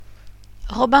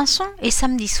Robinson est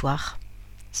samedi soir.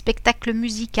 Spectacle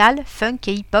musical, funk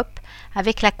et hip-hop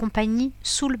avec la compagnie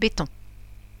Sous le béton.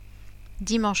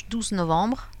 Dimanche 12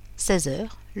 novembre, 16h,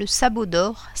 le Sabot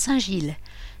d'Or Saint-Gilles,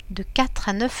 de 4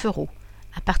 à 9 euros,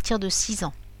 à partir de 6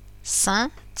 ans.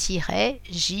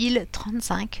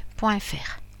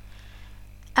 saint-gilles35.fr.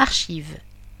 Archives.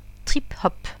 Trip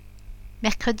Hop.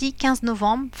 Mercredi 15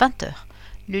 novembre, 20h.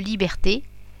 Le Liberté,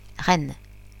 Rennes.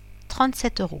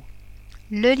 37 euros.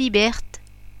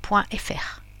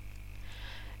 Leliberte.fr.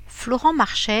 Florent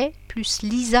Marchais plus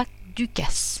Lisa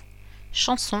Ducasse.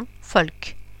 Chanson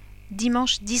folk.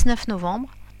 Dimanche 19 novembre,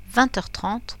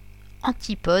 20h30.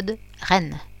 Antipode,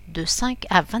 Rennes. De 5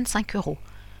 à 25 euros.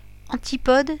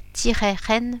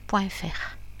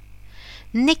 Antipode-rennes.fr.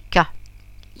 Neka.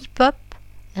 Hip-hop,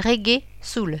 reggae,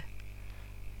 soul.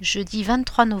 Jeudi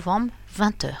 23 novembre,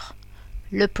 20h.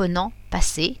 Le Ponant,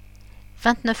 passé,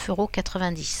 29,90 euros.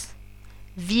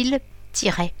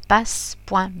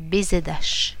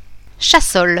 Ville-passe.bzh.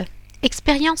 Chassol.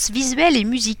 Expérience visuelle et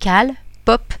musicale,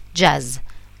 pop, jazz.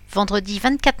 Vendredi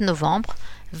 24 novembre,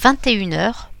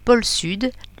 21h, pôle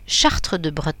sud, Chartres de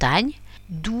Bretagne,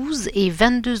 12 et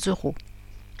 22 euros.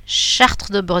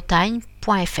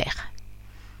 chartresdebretagne.fr.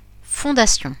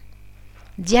 Fondation.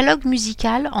 Dialogue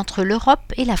musical entre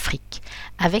l'Europe et l'Afrique,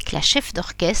 avec la chef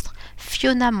d'orchestre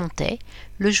Fiona Montet,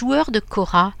 le joueur de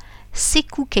kora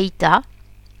Sekou Keita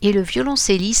et le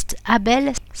violoncelliste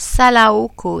Abel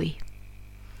Salaokoé.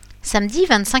 Samedi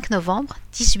 25 novembre,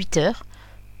 18h,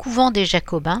 Couvent des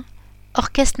Jacobins,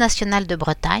 Orchestre national de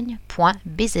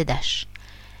Bretagne.bzh.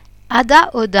 Ada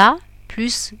Oda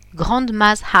plus Grande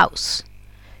Maze House.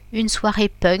 Une soirée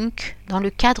punk dans le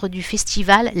cadre du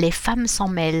festival Les Femmes s'en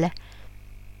mêlent.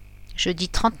 Jeudi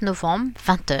 30 novembre,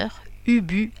 20h,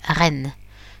 Ubu, Rennes.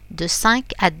 De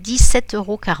 5 à 17,40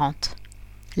 euros.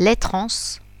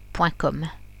 lestrans.com.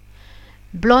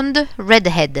 Blonde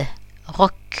Redhead,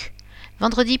 rock.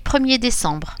 Vendredi 1er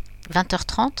décembre,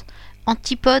 20h30,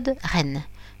 Antipode, Rennes.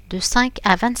 De 5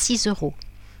 à 26 euros.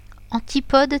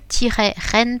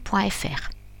 antipode-rennes.fr.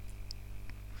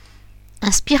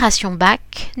 Inspiration Bach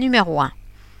numéro 1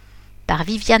 par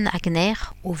Viviane Agner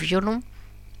au violon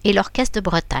et l'Orchestre de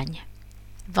Bretagne.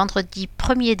 Vendredi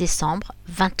 1er décembre,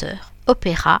 20h,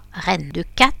 Opéra Rennes, de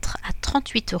 4 à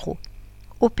 38 euros.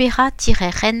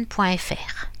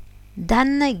 opéra-rennes.fr.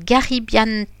 Dan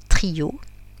Garibian Trio,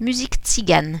 musique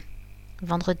tzigane.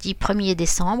 Vendredi 1er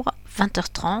décembre,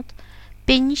 20h30,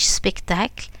 Péniche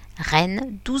Spectacle,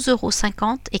 Rennes, 12,50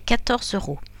 € et 14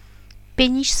 euros.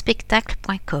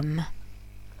 pénichespectacle.com.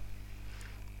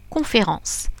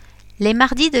 Conférence. Les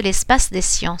mardis de l'espace des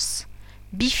sciences.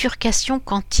 Bifurcation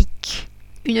quantique.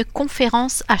 Une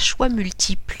conférence à choix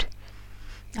multiples.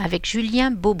 Avec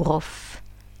Julien Bobroff.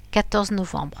 14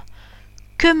 novembre.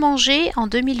 Que manger en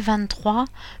 2023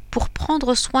 pour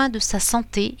prendre soin de sa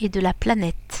santé et de la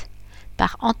planète?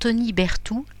 Par Anthony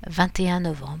Berthoud, 21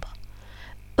 novembre.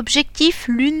 Objectif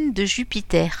Lune de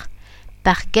Jupiter.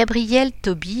 Par Gabriel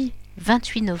Toby,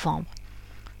 28 novembre.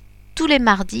 Tous les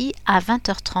mardis à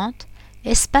 20h30,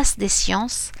 Espace des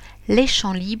sciences, les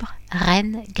champs libres,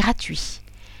 Rennes, gratuit.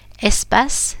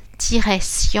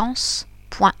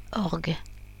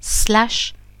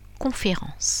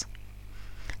 espace-science.org/conférence.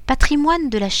 Patrimoine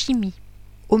de la chimie.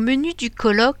 Au menu du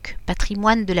colloque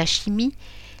Patrimoine de la chimie,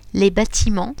 les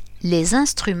bâtiments, les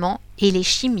instruments et les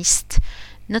chimistes,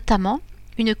 notamment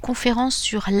une conférence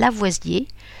sur Lavoisier,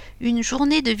 une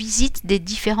journée de visite des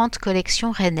différentes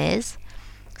collections rennaises,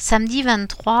 samedi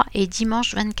 23 et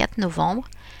dimanche 24 novembre,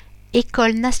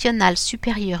 École nationale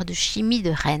supérieure de chimie de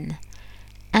Rennes.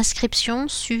 Inscription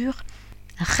sur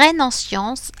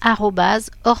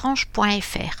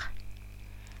renneensciences@orange.fr.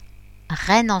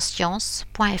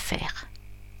 renneensciences.fr.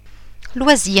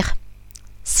 Loisirs.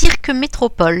 Cirque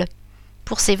Métropole.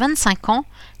 Pour ses 25 ans,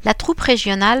 la troupe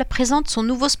régionale présente son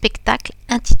nouveau spectacle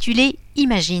intitulé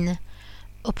Imagine.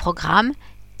 Au programme,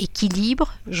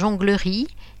 équilibre, jonglerie,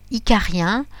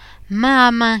 icarien, main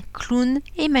à main clown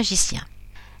et magicien.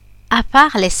 À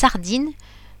part les sardines,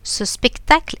 ce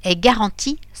spectacle est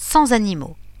garanti sans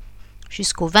animaux.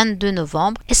 Jusqu'au 22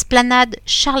 novembre, Esplanade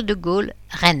Charles de Gaulle,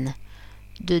 Rennes.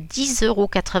 De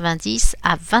 10,90 €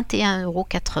 à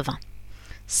 21,80 €.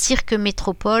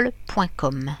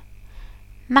 cirquemétropole.com.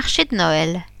 Marché de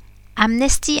Noël.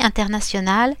 Amnesty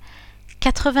International,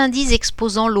 90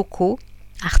 exposants locaux,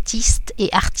 artistes et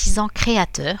artisans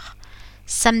créateurs.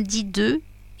 Samedi 2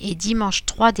 et dimanche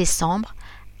 3 décembre,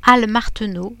 Halle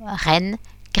Marteneau, Rennes,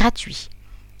 gratuit.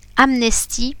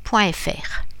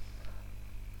 amnesty.fr.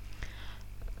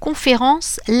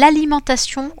 Conférence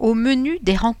L'alimentation au menu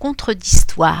des rencontres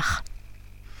d'histoire.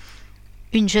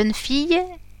 Une jeune fille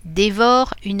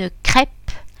dévore une crêpe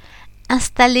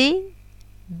installée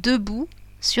debout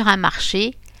sur un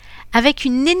marché avec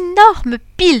une énorme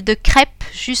pile de crêpes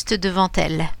juste devant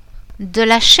elle. De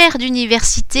la chair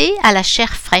d'université à la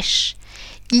chair fraîche,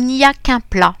 il n'y a qu'un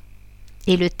plat,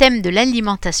 et le thème de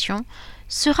l'alimentation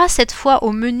sera cette fois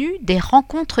au menu des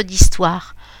rencontres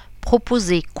d'histoire,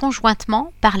 proposées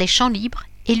conjointement par les Champs Libres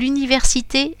et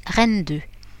l'Université Rennes 2.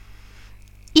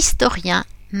 Historiens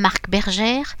Marc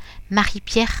Bergère,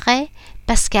 Marie-Pierre Ray,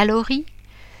 Pascal Horry,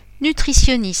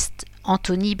 nutritionniste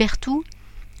Anthony Berthoud,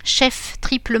 chef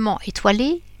triplement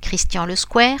étoilé Christian Le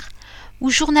Square, ou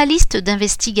journaliste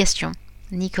d'investigation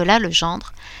Nicolas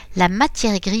Legendre, la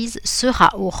matière grise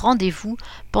sera au rendez-vous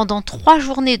pendant 3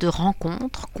 journées de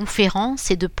rencontres,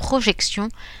 conférences et de projections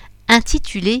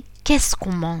intitulées « Qu'est-ce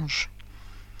qu'on mange ?»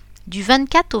 Du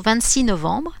 24 au 26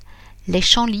 novembre, les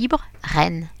Champs Libres,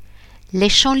 Rennes.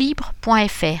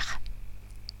 leschampslibres.fr.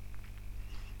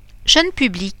 Jeune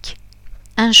public,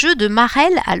 un jeu de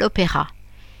marelle à l'opéra.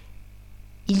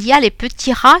 Il y a les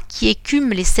petits rats qui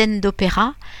écument les scènes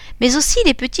d'opéra, mais aussi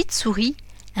les petites souris,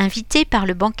 invitées par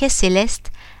le banquet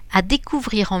céleste à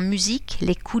découvrir en musique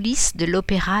les coulisses de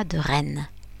l'opéra de Rennes.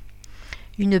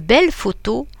 Une belle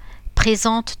photo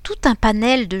présente tout un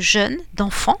panel de jeunes,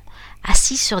 d'enfants,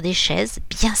 assis sur des chaises,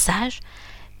 bien sages,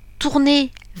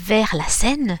 tournés vers la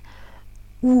scène,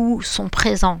 où sont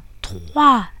présents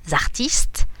 3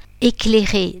 artistes,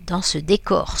 éclairés dans ce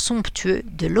décor somptueux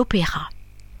de l'opéra.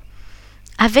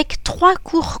 Avec 3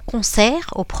 courts concerts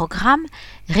au programme,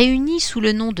 réunis sous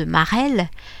le nom de Marelle,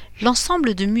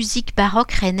 l'ensemble de musique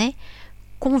baroque rennais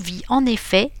convie en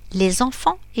effet les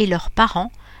enfants et leurs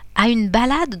parents à une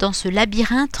balade dans ce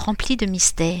labyrinthe rempli de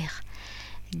mystères.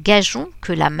 Gageons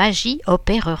que la magie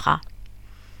opérera.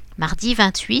 Mardi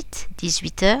 28,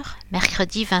 18h,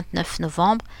 mercredi 29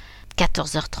 novembre,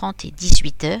 14h30 et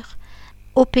 18h,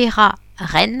 Opéra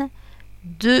Rennes,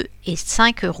 2 et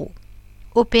 5 euros.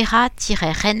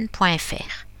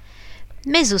 opéra-rennes.fr.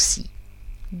 Mais aussi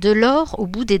De l'or au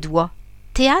bout des doigts,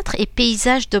 théâtre et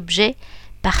paysages d'objets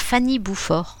par Fanny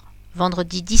Bouffort,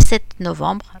 vendredi 17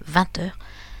 novembre, 20h,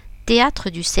 Théâtre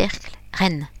du Cercle,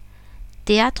 Rennes,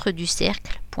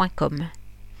 théâtreducercle.com.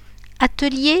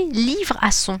 Atelier livre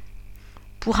à son,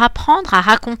 pour apprendre à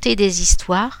raconter des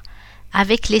histoires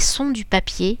avec les sons du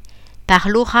papier par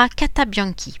Laura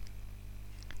Catabianchi.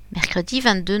 Mercredi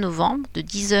 22 novembre de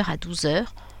 10h à 12h,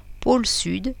 Pôle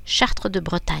Sud, Chartres de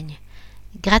Bretagne.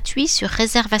 Gratuit sur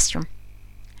réservation.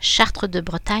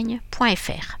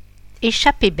 chartresdebretagne.fr.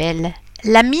 Échappée belle,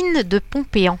 la mine de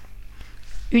Pompéan.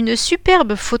 Une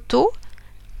superbe photo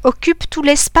occupe tout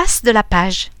l'espace de la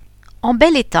page. En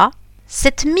bel état,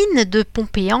 cette mine de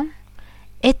Pompéan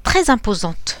est très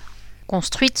imposante.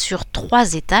 Construite sur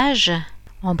 3 étages,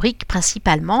 en briques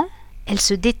principalement, elle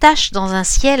se détache dans un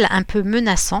ciel un peu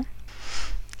menaçant.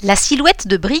 La silhouette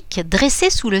de briques dressée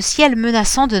sous le ciel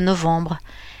menaçant de novembre.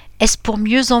 Est-ce pour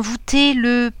mieux envoûter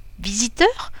le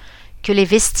visiteur que les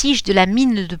vestiges de la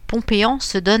mine de Pompéan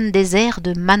se donnent des airs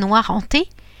de manoir hanté?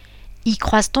 Y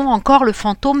croise-t-on encore le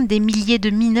fantôme des milliers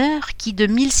de mineurs qui, de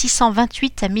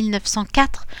 1628 à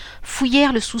 1904,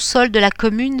 fouillèrent le sous-sol de la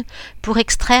commune pour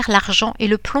extraire l'argent et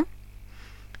le plomb?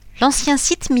 L'ancien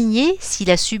site minier,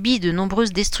 s'il a subi de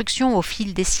nombreuses destructions au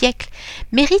fil des siècles,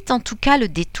 mérite en tout cas le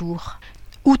détour.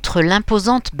 Outre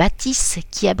l'imposante bâtisse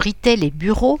qui abritait les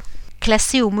bureaux,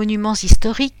 classés aux monuments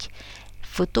historiques,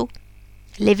 photos,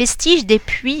 les vestiges des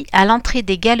puits à l'entrée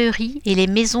des galeries et les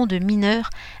maisons de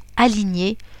mineurs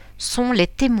alignées sont les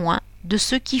témoins de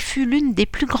ce qui fut l'une des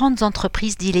plus grandes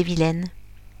entreprises d'Ille-et-Vilaine.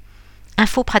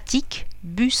 Info pratique,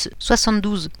 bus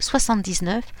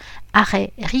 72-79,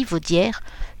 arrêt Rivaudière,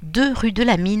 2 rue de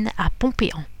la Mine à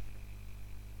Pompéan.